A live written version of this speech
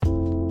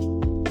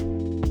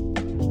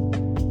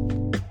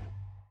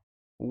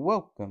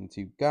welcome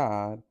to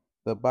God,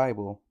 the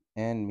Bible,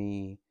 and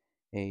Me,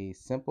 a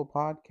simple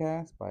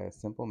podcast by a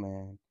simple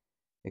man,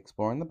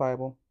 exploring the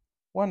Bible,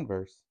 one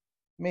verse,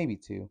 maybe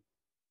two,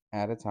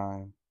 at a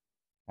time.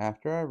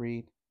 After I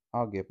read,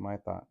 I'll give my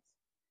thoughts.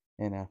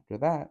 And after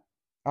that,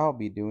 I'll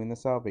be doing the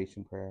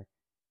salvation prayer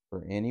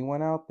for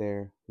anyone out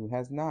there who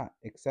has not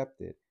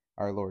accepted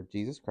our Lord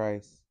Jesus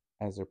Christ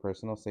as their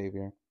personal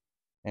Savior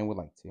and would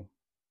like to.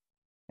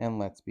 And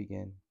let's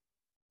begin.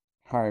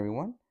 Hi,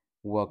 everyone.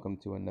 Welcome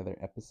to another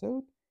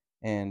episode.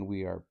 And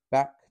we are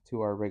back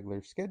to our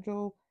regular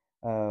schedule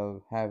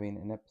of having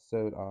an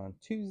episode on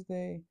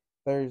Tuesday,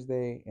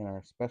 Thursday, and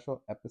our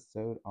special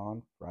episode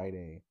on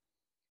Friday.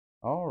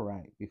 All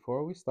right,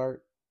 before we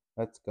start,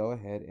 let's go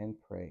ahead and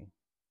pray.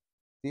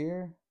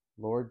 Dear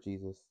Lord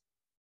Jesus,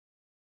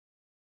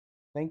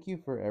 thank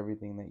you for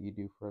everything that you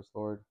do for us,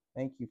 Lord.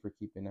 Thank you for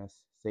keeping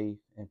us safe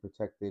and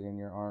protected in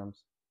your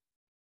arms.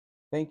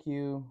 Thank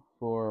you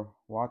for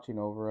watching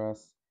over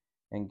us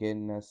and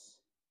getting us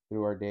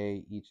through our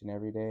day each and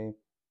every day.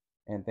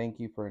 And thank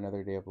you for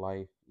another day of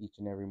life each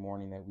and every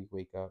morning that we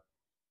wake up.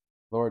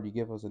 Lord, you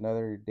give us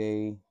another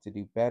day to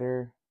do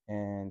better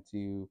and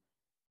to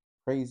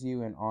praise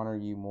you and honor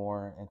you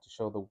more and to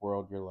show the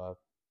world your love.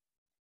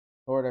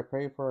 Lord, I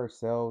pray for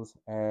ourselves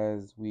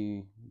as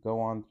we go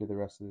on through the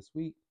rest of this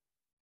week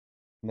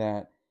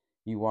that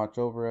you watch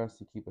over us,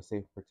 you keep us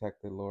safe and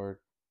protected, Lord,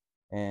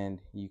 and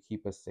you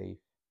keep us safe.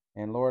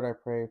 And Lord, I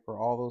pray for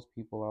all those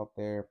people out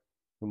there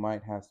who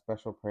might have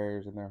special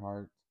prayers in their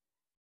hearts,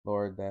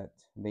 Lord, that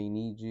they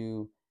need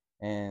you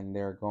and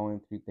they're going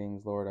through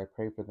things. Lord, I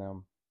pray for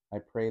them. I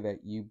pray that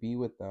you be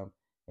with them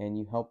and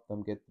you help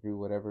them get through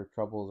whatever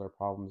troubles or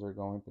problems they're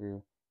going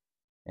through.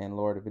 And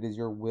Lord, if it is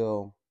your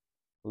will,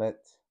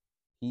 let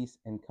peace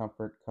and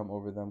comfort come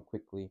over them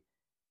quickly.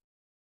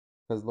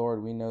 Because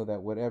Lord, we know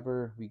that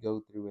whatever we go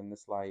through in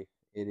this life,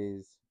 it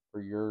is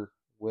for your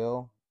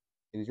will.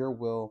 It is your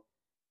will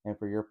and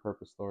for your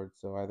purpose, Lord.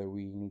 So either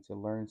we need to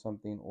learn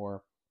something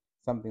or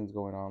something's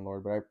going on,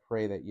 Lord. But I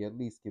pray that you at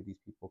least give these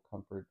people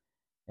comfort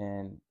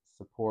and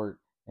support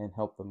and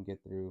help them get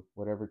through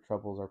whatever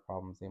troubles or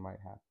problems they might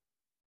have.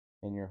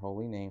 In your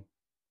holy name,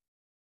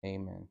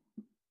 amen.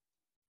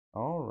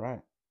 All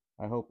right.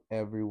 I hope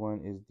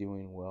everyone is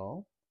doing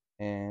well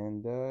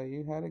and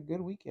you had a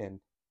good weekend.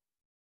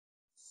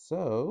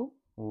 So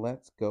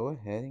let's go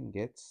ahead and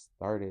get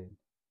started.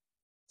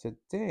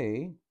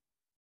 Today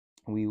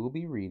we will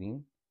be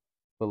reading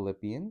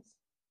Philippians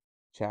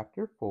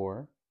chapter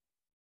 4,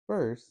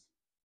 verse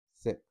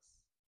 6.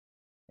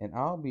 And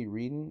I'll be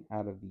reading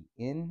out of the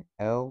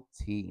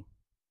NLT.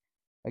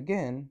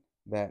 Again,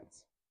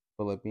 that's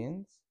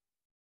Philippians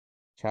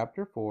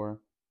chapter 4,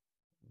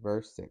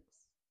 verse 6.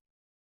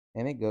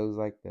 And it goes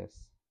like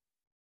this.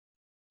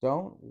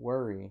 Don't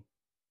worry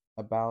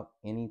about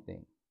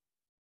anything.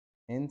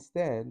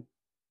 Instead,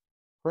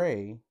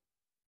 pray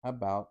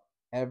about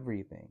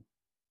everything.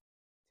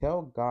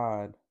 Tell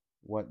God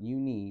what you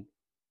need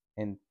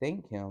and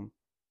thank Him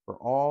for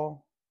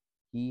all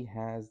He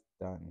has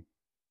done.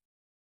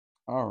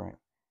 All right,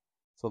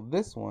 so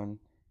this one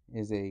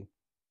is a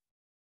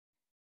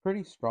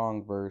pretty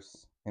strong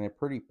verse and a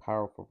pretty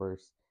powerful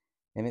verse,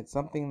 and it's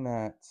something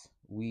that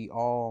we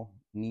all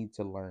need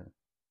to learn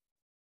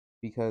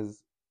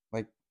because,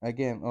 like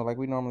like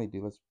we normally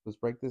do, let's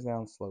break this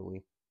down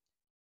slowly.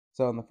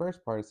 So in the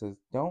first part, it says,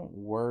 "Don't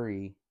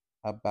worry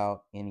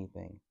about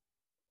anything."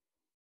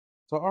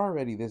 So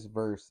already this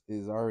verse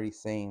is already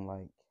saying,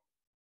 like,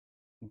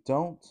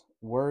 don't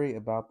worry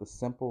about the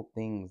simple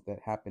things that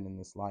happen in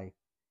this life,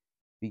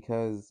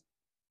 because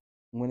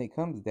when it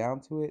comes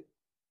down to it,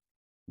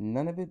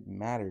 none of it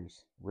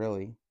matters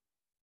really,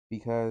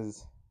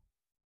 because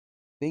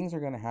things are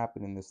going to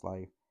happen in this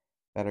life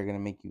that are going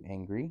to make you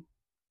angry,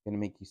 going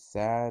to make you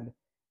sad,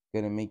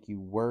 going to make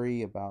you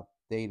worry about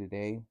day to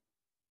day.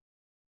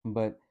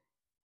 But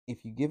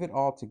if you give it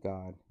all to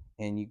God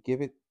and you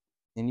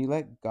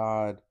let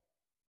God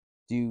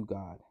do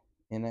God,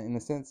 and in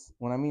a sense,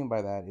 what I mean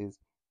by that is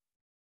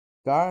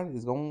God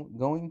is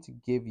going to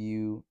give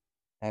you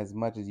as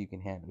much as you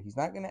can handle. He's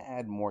not going to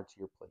add more to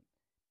your plate.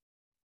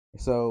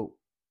 So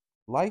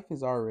life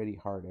is already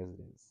hard as it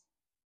is,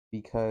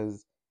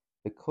 because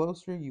the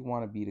closer you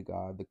want to be to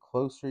God, the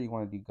closer you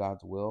want to do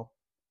God's will,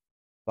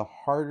 the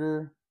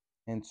harder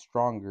and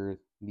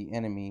stronger the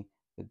enemy,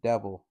 the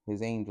devil,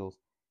 his angels,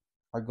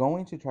 are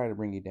going to try to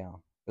bring you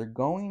down. They're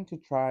going to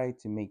try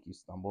to make you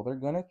stumble. They're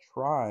going to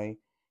try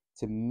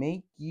to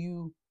make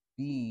you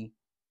be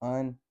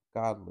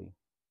ungodly.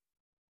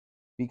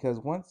 Because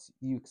once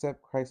you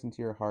accept Christ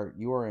into your heart,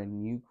 you are a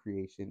new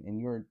creation,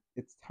 and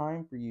it's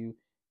time for you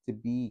to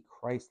be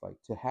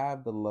Christ-like, to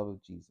have the love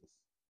of Jesus.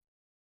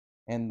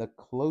 And the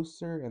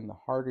closer and the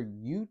harder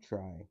you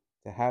try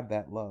to have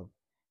that love,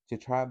 to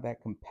try have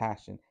that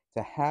compassion,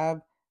 to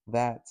have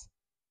that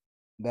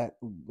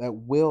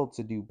will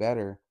to do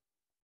better,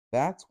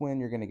 that's when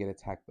you're going to get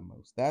attacked the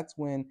most. That's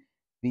when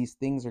these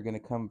things are going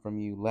to come from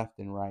you left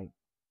and right.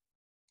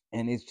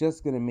 And it's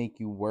just going to make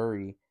you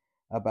worry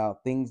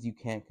about things you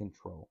can't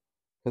control.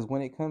 Because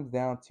when it comes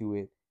down to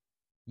it,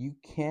 You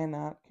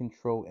cannot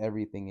control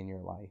everything in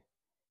your life.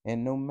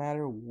 And no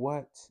matter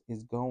what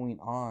is going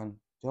on,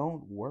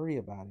 don't worry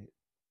about it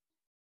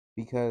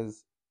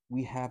because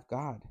we have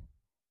God.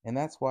 And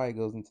that's why it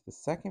goes into the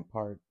second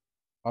part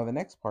or the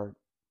next part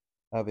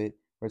of it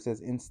where it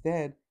says,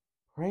 instead,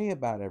 pray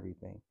about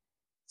everything.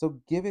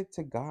 So give it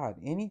to God.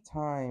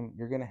 Anytime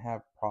you're going to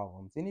have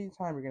problems,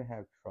 anytime you're going to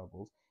have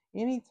troubles,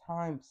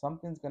 anytime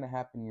something's going to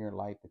happen in your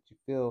life that you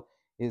feel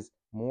is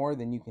more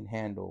than you can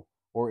handle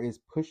or is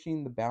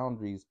pushing the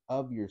boundaries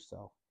of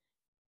yourself,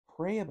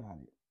 pray about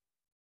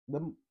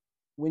it.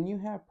 When you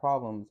have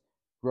problems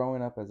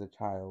growing up as a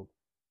child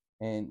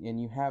and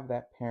you have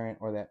that parent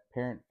or that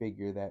parent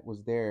figure that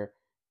was there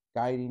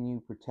guiding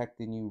you,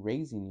 protecting you,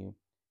 raising you,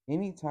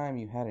 anytime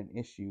you had an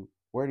issue,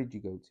 where did you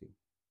go to?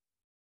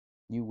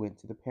 You went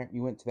to the parent,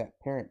 you went to that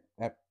parent,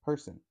 that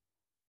person.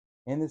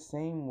 In the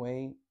same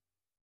way,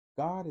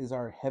 God is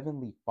our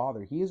heavenly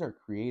Father. He is our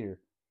creator.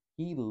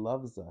 He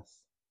loves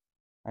us.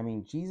 I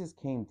mean, Jesus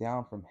came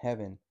down from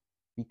heaven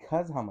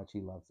because how much he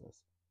loves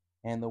us.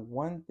 And the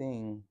one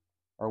thing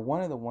or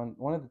one of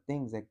the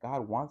things that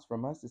God wants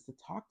from us is to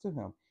talk to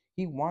him.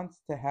 He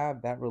wants to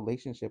have that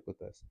relationship with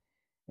us.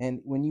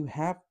 And when you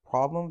have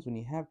problems, when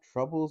you have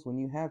troubles, when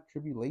you have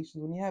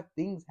tribulations, when you have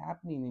things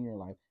happening in your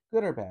life,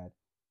 good or bad,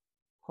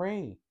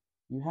 pray.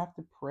 You have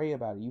to pray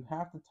about it. You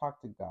have to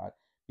talk to God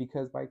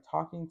because by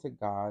talking to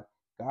God,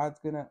 God's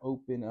going to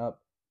open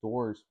up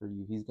doors for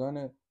you. He's going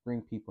to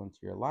bring people into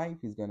your life.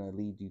 He's going to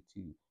lead you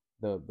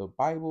to the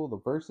Bible, the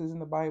verses in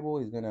the Bible.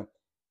 He's going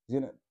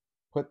to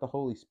put the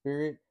Holy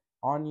Spirit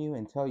on you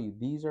and tell you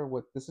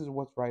this is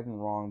what's right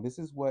and wrong. This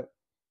is what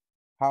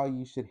how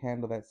you should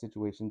handle that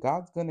situation.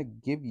 God's going to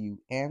give you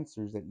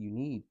answers that you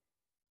need.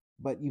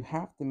 But you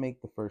have to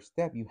make the first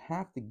step. You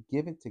have to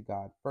give it to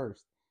God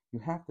first. You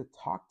have to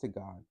talk to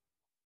God.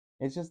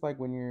 It's just like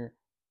when you're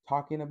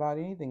talking about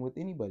anything with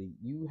anybody,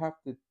 you have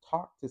to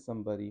talk to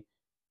somebody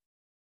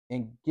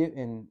and get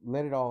and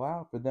let it all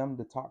out for them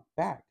to talk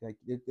back. Like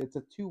it's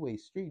a two-way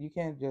street. You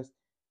can't just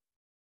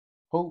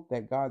hope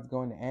that God's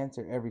going to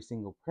answer every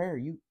single prayer.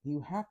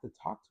 You have to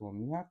talk to him.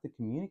 You have to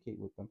communicate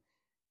with them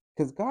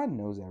because God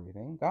knows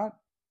everything.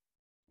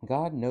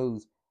 God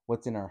knows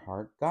what's in our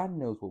heart. God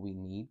knows what we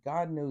need.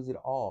 God knows it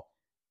all.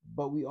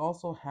 But we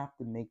also have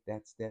to make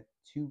that step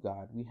to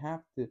God. We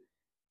have to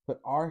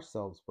put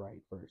ourselves right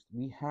first.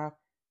 We have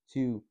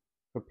to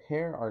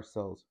prepare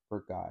ourselves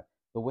for God.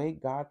 The way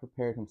God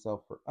prepared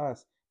himself for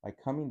us by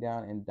coming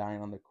down and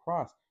dying on the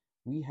cross,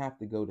 we have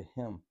to go to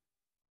him.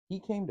 He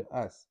came to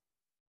us,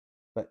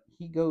 but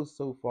he goes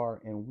so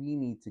far and we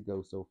need to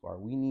go so far.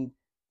 We need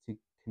to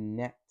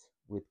connect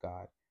with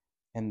God.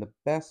 And the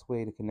best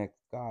way to connect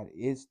with God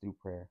is through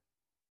prayer.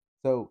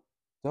 So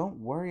don't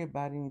worry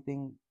about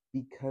anything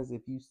because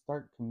if you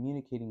start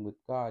communicating with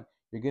God,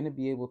 you're going to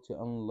be able to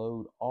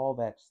unload all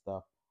that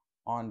stuff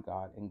on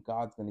God and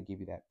God's going to give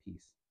you that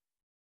peace.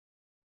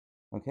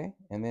 Okay?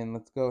 And then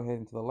let's go ahead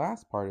into the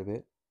last part of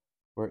it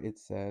where it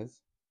says,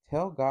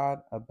 tell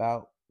God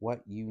about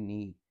what you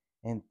need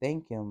and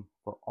thank him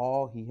for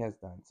all he has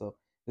done. So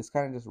this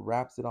kind of just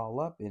wraps it all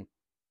up. And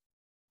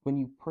when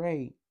you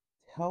pray,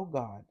 tell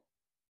God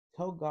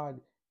Tell God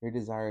your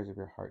desires of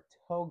your heart.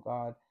 Tell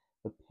God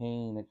the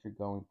pain that you're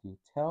going through.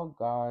 Tell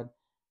God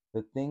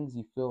the things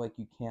you feel like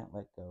you can't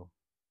let go.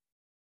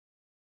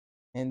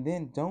 And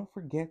then don't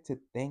forget to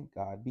thank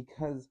God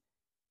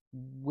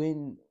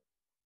when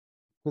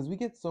because we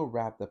get so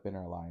wrapped up in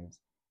our lives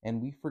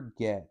and we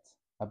forget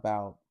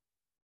about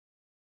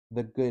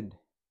the good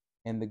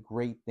and the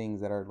great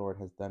things that our Lord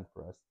has done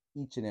for us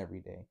each and every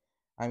day.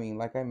 I mean,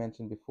 like I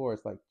mentioned before,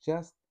 it's like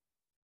just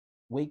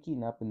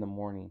waking up in the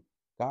morning.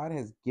 God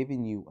has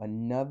given you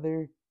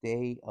another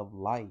day of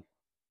life.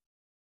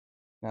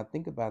 Now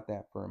think about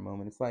that for a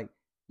moment. It's like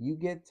you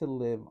get to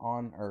live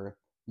on earth.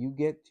 You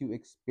get to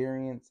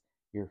experience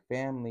your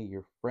family,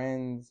 your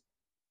friends,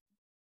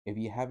 if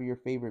you have your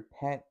favorite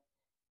pet,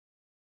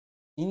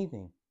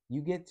 anything.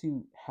 You get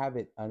to have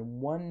it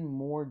on one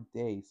more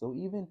day. So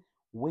even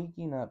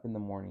waking up in the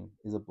morning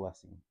is a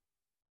blessing.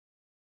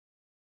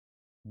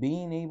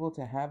 Being able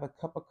to have a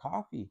cup of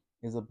coffee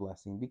is a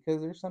blessing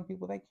because there's some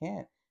people that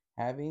can't.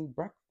 Having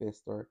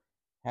breakfast or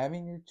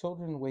having your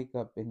children wake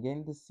up and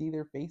getting to see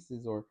their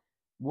faces or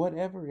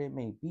whatever it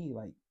may be.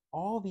 Like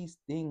all these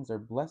things are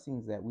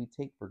blessings that we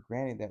take for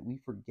granted, that we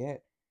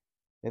forget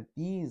that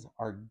these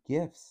are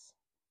gifts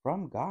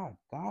from God.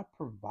 God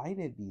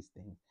provided these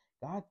things.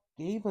 God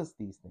gave us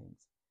these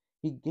things.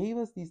 He gave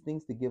us these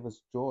things to give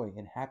us joy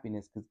and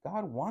happiness because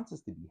God wants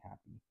us to be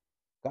happy.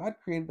 God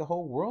created the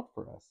whole world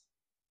for us.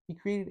 He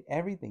created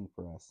everything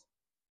for us.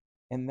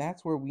 And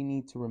that's where we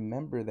need to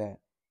remember that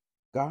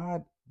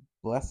God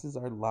blesses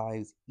our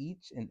lives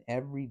each and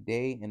every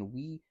day, and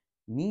we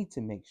need to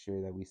make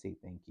sure that we say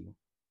thank you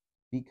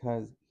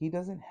because He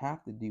doesn't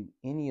have to do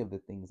any of the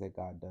things that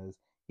God does.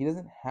 He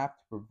doesn't have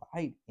to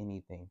provide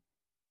anything,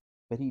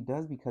 but He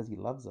does because He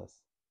loves us.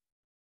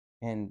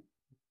 And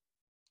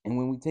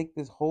when we take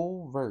this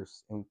whole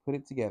verse and we put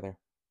it together,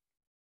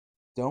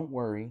 don't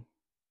worry,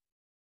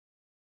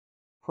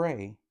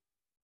 pray,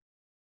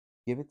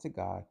 Give it to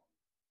God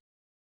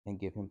and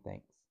give Him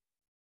thanks.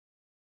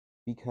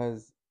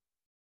 Because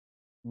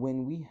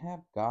when we have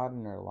God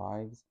in our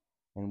lives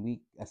and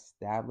we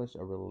establish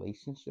a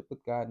relationship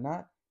with God,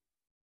 not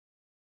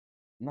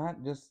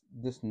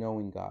just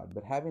knowing God,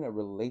 but having a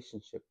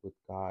relationship with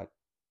God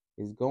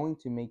is going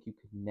to make you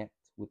connect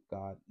with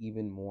God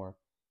even more.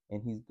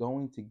 And He's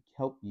going to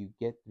help you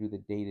get through the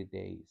day to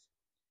days,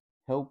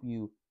 help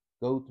you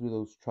go through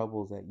those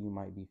troubles that you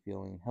might be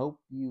feeling, help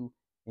you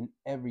in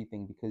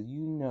everything because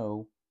you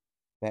know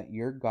that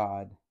your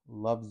God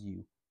loves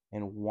you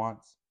and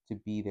wants to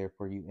be there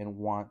for you and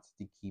wants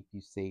to keep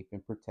you safe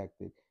and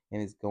protected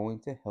and is going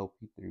to help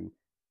you through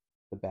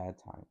the bad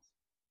times.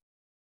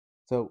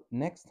 So,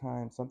 next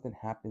time something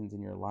happens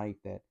in your life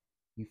that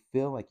you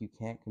feel like you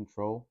can't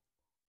control,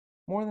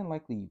 more than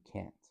likely you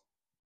can't.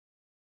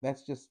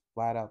 That's just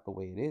flat out the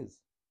way it is.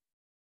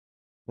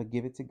 But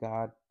give it to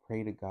God,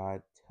 pray to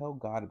God, tell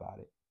God about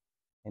it.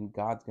 And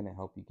God's going to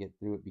help you get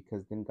through it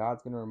because then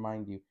God's going to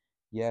remind you,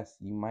 yes,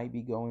 you might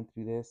be going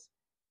through this,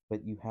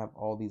 but you have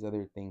all these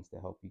other things to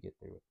help you get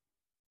through it.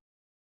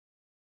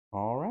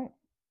 All right,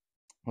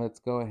 let's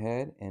go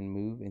ahead and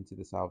move into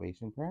the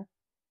salvation prayer.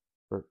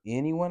 For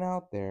anyone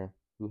out there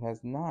who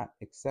has not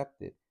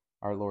accepted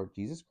our Lord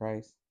Jesus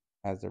Christ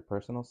as their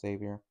personal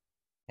Savior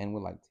and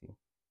would like to,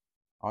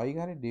 all you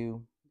got to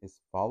do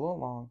is follow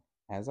along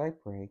as I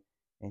pray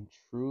and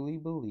truly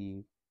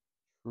believe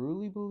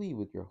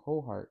with your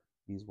whole heart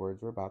these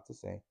words we're about to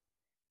say.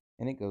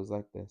 And it goes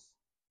like this.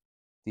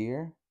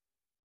 Dear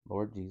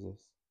Lord Jesus,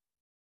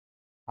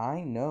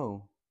 I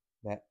know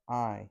that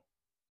I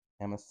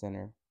am a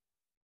sinner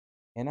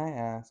and I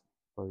ask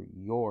for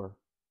your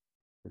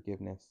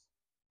forgiveness.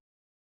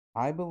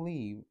 I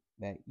believe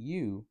that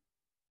you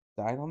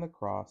died on the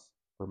cross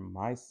for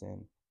my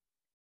sin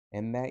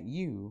and that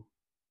you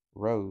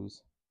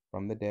rose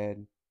from the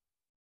dead.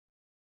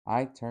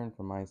 I turn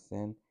from my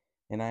sin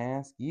and I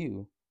ask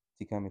you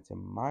to come into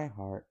my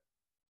heart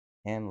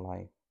and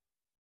life.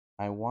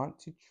 I want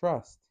to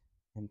trust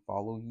and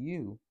follow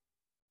you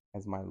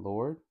as my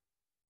Lord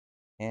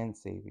and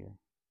Savior.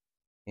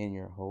 In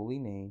your holy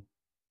name,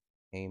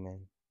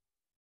 amen.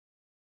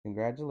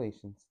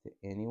 Congratulations to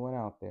anyone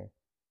out there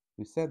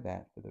who said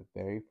that for the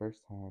very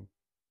first time.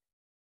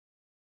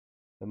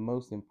 The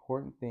most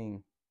important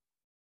thing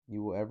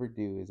you will ever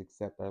do is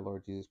accept our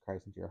Lord Jesus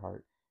Christ into your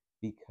heart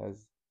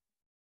because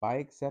by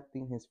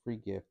accepting His free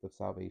gift of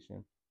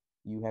salvation,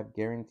 you have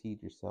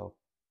guaranteed yourself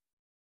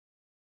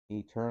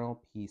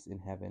eternal peace in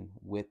heaven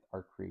with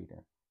our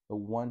Creator, the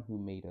one who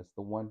made us,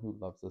 the one who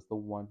loves us, the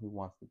one who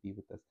wants to be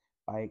with us,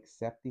 by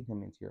accepting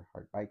Him into your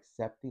heart, by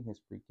accepting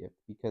His free gift,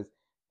 because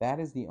that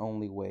is the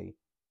only way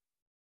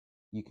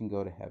you can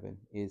go to heaven,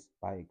 is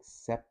by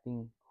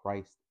accepting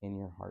Christ in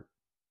your heart.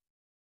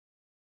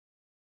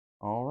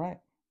 All right,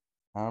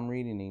 I'm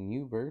reading a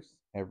new verse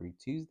every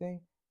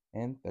Tuesday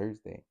and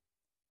Thursday,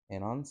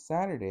 and on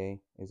Saturday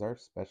is our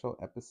special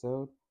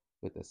episode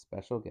with a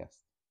special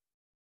guest.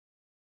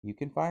 You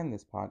can find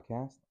this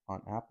podcast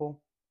on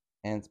Apple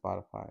and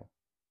Spotify.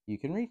 You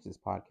can reach this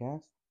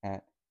podcast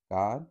at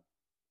God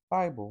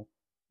Bible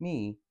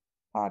Me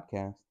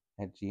Podcast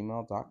at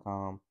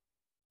gmail.com.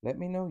 Let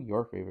me know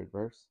your favorite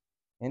verse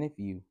and if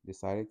you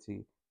decided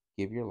to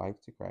give your life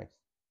to Christ.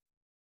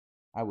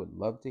 I would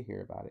love to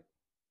hear about it.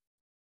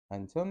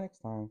 Until next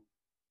time,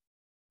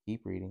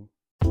 keep reading.